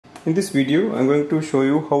In this video, I'm going to show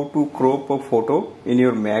you how to crop a photo in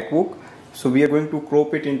your MacBook. So we are going to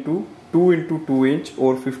crop it into 2 into 2 inch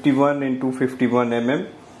or 51 into 51 mm.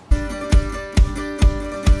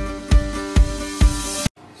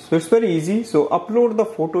 So it's very easy. So upload the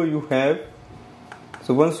photo you have.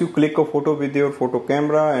 So once you click a photo with your photo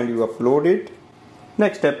camera and you upload it,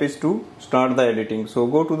 next step is to start the editing. So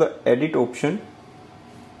go to the edit option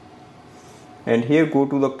and here go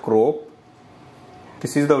to the crop.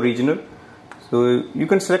 This is the original, so you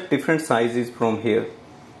can select different sizes from here.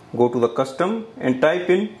 Go to the custom and type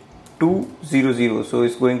in 200, so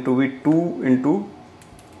it's going to be 2 into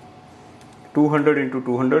 200 into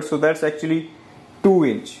 200, so that's actually 2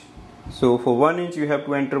 inch. So for 1 inch you have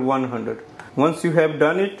to enter 100. Once you have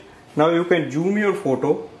done it, now you can zoom your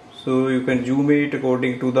photo. So you can zoom it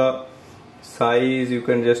according to the size. You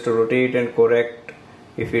can just rotate and correct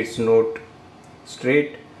if it's not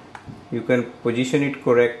straight. You can position it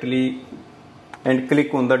correctly and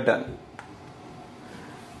click on the done.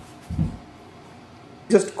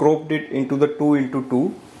 Just cropped it into the 2 into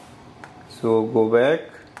 2. So go back.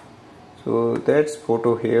 So that's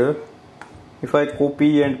photo here. If I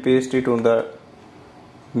copy and paste it on the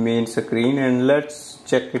main screen and let's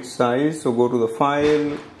check its size. So go to the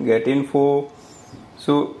file, get info.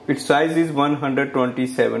 So its size is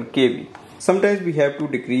 127 KB. Sometimes we have to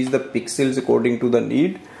decrease the pixels according to the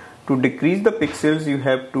need. To decrease the pixels, you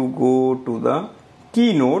have to go to the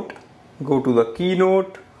Keynote. Go to the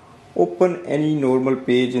Keynote. Open any normal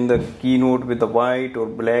page in the Keynote with the white or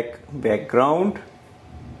black background.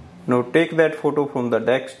 Now take that photo from the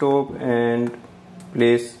desktop and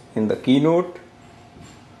place in the Keynote.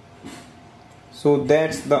 So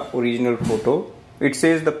that's the original photo. It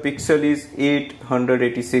says the pixel is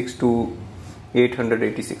 886 to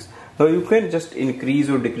 886. Now you can just increase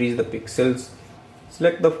or decrease the pixels.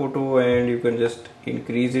 Select the photo and you can just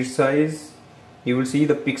increase its size. You will see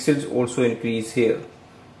the pixels also increase here.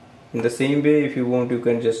 In the same way, if you want, you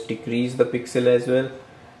can just decrease the pixel as well.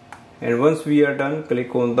 And once we are done,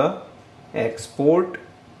 click on the export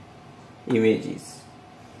images.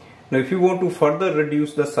 Now if you want to further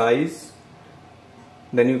reduce the size,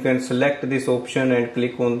 then you can select this option and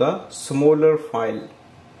click on the smaller file,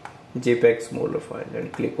 JPEG smaller file,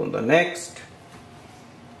 and click on the next.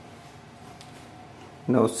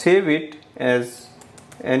 Now save it as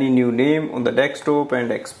any new name on the desktop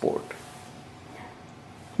and export.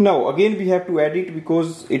 Now again we have to edit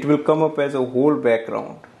because it will come up as a whole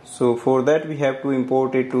background. So for that we have to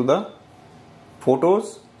import it to the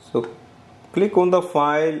Photos. So click on the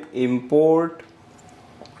file, import,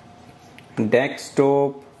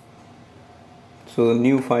 desktop. So the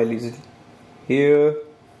new file is here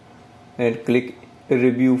and click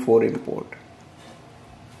review for import.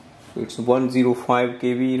 So it's 105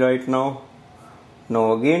 KB right now.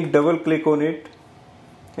 Now again double click on it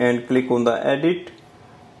and click on the edit.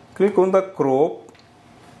 Click on the crop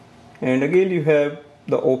and again you have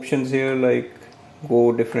the options here like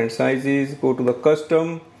go different sizes, go to the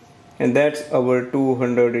custom, and that's our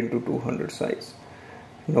 200 into 200 size.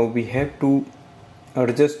 Now we have to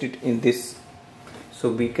adjust it in this, so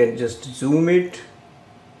we can just zoom it.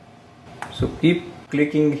 So keep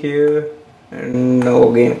clicking here and now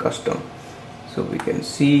again custom. So we can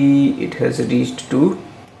see it has reached to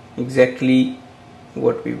exactly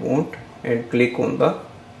what we want and click on the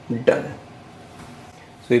done.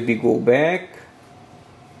 So if we go back,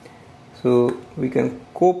 so we can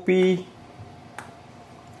copy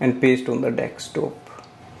and paste on the desktop.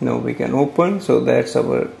 Now we can open. So that's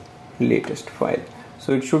our latest file.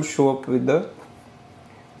 So it should show up with the,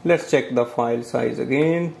 let's check the file size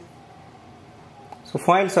again. So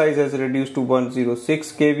file size has reduced to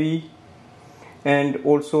 106 KB and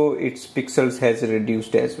also its pixels has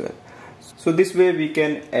reduced as well. So this way we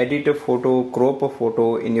can edit a photo, crop a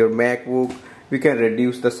photo in your MacBook. We can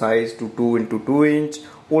reduce the size to 2 into 2 inch.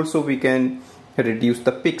 Also we can reduce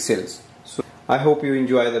the pixels. So I hope you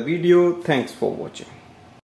enjoy the video. Thanks for watching.